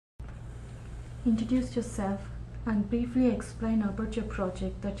Introduce yourself and briefly explain about your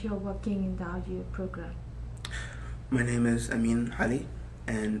project that you're working in the REU program. My name is AminAli,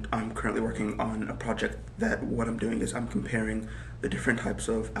 and I'm currently working on a project that what I'm doing is I'm comparing the different types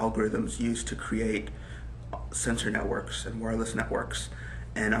of algorithms used to create sensor networks and wireless networks,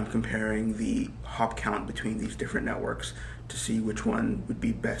 and I'm comparing the hop count between these different networks to see which one would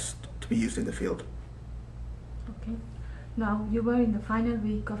be best to be used in the field. Okay. Now you are in the final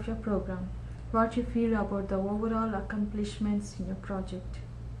week of your program. What you feel about the overall accomplishments in your project?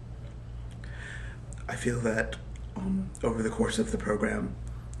 I feel that over the course of the program,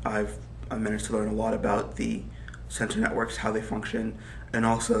 I've managed to learn a lot about the sensor networks, how they function, and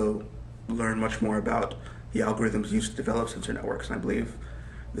also learn much more about the algorithms used to develop sensor networks. And I believe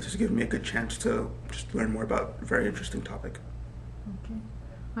this has given me a good chance to just learn more about a very interesting topic. Okay.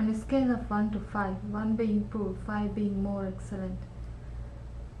 On a scale of 1 to 5, 1 being poor, 5 being more excellent,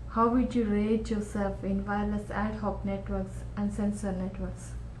 how would you rate yourself in wireless ad hoc networks and sensor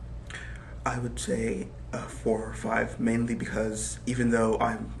networks? I would say 4 or 5, mainly because even though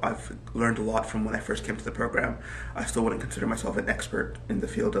I've learned a lot from when I first came to the program, I still wouldn't consider myself an expert in the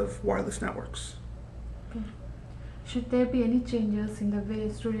field of wireless networks. Okay. Should there be any changes in the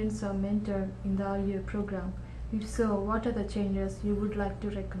way students are mentored in the REU program? If so, what are the changes you would like to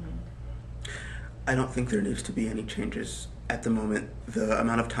recommend? I don't think there needs to be any changes. At the moment, the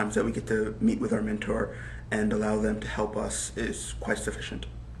amount of times that we get to meet with our mentor and allow them to help us is quite sufficient.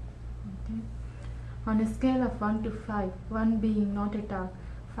 Okay. On a scale of 1 to 5, 1 being not at all,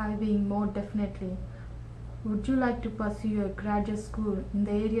 5 being more definitely, would you like to pursue a graduate school in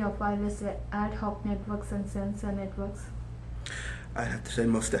the area of wireless ad hoc networks and sensor networks? I'd have to say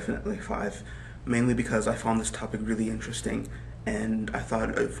most definitely 5, mainly because I found this topic really interesting, and I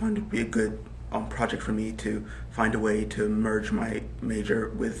thought it'd be a good project for me to find a way to merge my major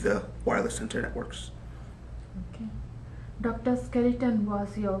with the wireless sensor networks. Okay. Dr. Skeleton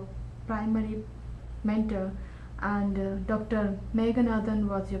was your primary mentor, and Dr. Meghanathan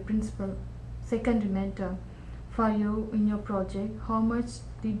was your principal secondary mentor for you in your project. How much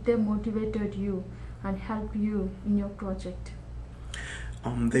did they motivated you and help you in your project?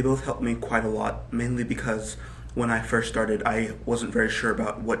 They both helped me quite a lot, mainly because when I first started, I wasn't very sure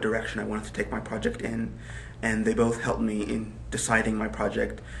about what direction I wanted to take my project in, and they both helped me in deciding my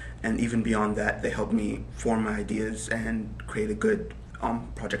project, and even beyond that, they helped me form my ideas and create a good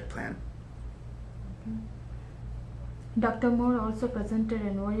project plan. Dr. Moore also presented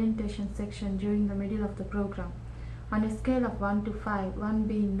an orientation section during the middle of the program. On a scale of 1 to 5, 1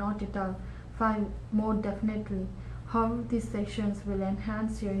 being not at all, 5 more definitely, how these sections will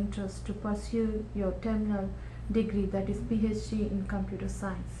enhance your interest to pursue your terminal degree, that is PhD in computer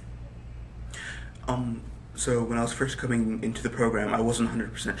science? So when I was first coming into the program, I wasn't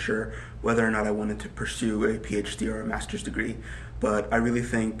 100% sure whether or not I wanted to pursue a PhD or a master's degree, but I really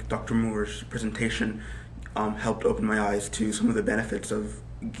think Dr. Moore's presentation helped open my eyes to some of the benefits of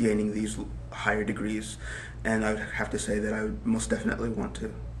gaining these higher degrees, and I would have to say that I would most definitely want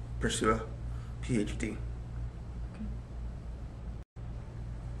to pursue a PhD.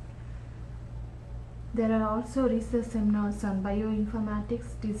 There are also research seminars on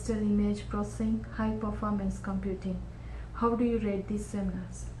bioinformatics, digital image processing, high performance computing. How do you rate these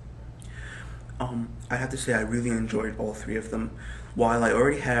seminars? I have to say I really enjoyed all 3 of them. While I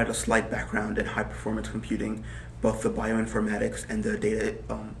already had a slight background in high performance computing, both the bioinformatics and the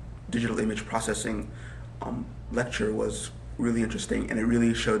digital image processing lecture was really interesting, and it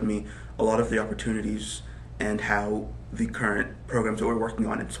really showed me a lot of the opportunities and how the current programs that we're working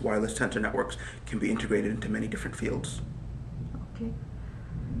on, its wireless sensor networks, can be integrated into many different fields. Okay.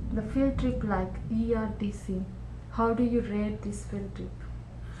 The field trip like ERDC, how do you rate this field trip?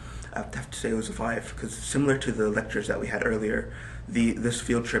 I have to say it was a 5, because similar to the lectures that we had earlier, this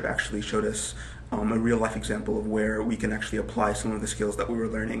field trip actually showed us a real-life example of where we can actually apply some of the skills that we were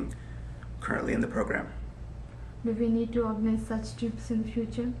learning currently in the program. Do we need to organize such trips in the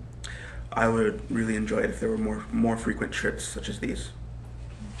future? I would really enjoy it if there were more frequent trips such as these.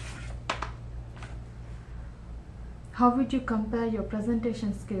 How would you compare your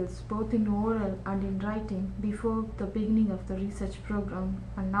presentation skills both in oral and in writing before the beginning of the research program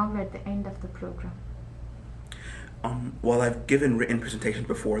and now at the end of the program? While I've given written presentations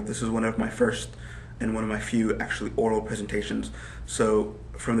before, this is one of my first and one of my few actually oral presentations. So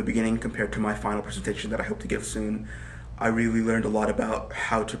from the beginning compared to my final presentation that I hope to give soon, I really learned a lot about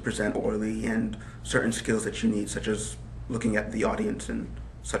how to present orally and certain skills that you need, such as looking at the audience and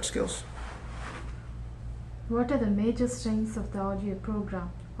such skills. What are the major strengths of the REU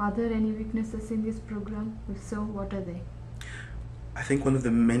program? Are there any weaknesses in this program? If so, what are they? I think one of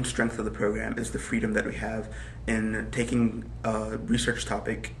the main strengths of the program is the freedom that we have in taking a research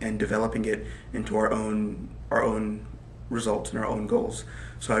topic and developing it into our own results and our own goals.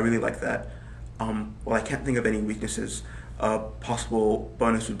 So I really like that. While I can't think of any weaknesses, a possible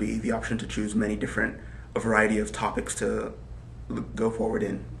bonus would be the option to choose a variety of topics to go forward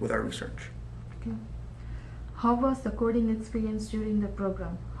in with our research. Okay. How was the coding experience during the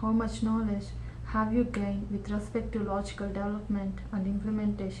program? How much knowledge have you gained with respect to logical development and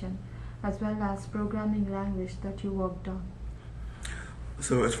implementation, as well as programming language that you worked on?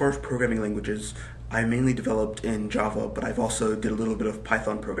 So as far as programming languages, I mainly developed in Java, but I've also did a little bit of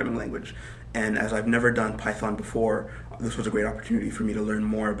Python programming language. And as I've never done Python before, this was a great opportunity for me to learn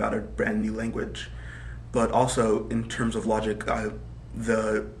more about a brand new language. But also, in terms of logic,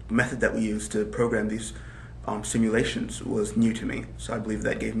 the method that we used to program these simulations was new to me. So I believe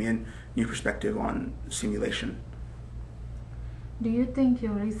that gave me a new perspective on simulation. Do you think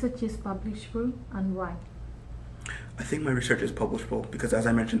your research is publishable, and why? I think my research is publishable because, as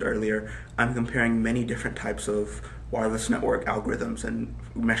I mentioned earlier, I'm comparing many different types of wireless network algorithms and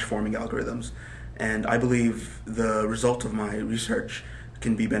mesh forming algorithms, and I believe the result of my research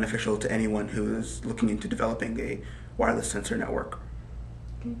can be beneficial to anyone who is looking into developing a wireless sensor network.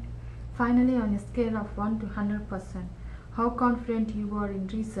 Okay. Finally, on a scale of 1 to 100%, how confident you were in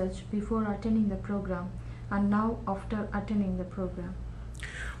research before attending the program and now after attending the program?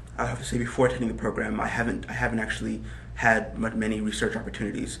 I have to say, before attending the program, I haven't actually had many research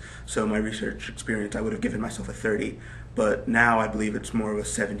opportunities. So my research experience, I would have given myself a 30, but now I believe it's more of a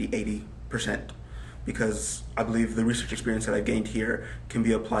 70-80%, because I believe the research experience that I've gained here can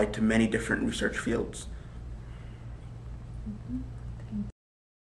be applied to many different research fields. Mm-hmm.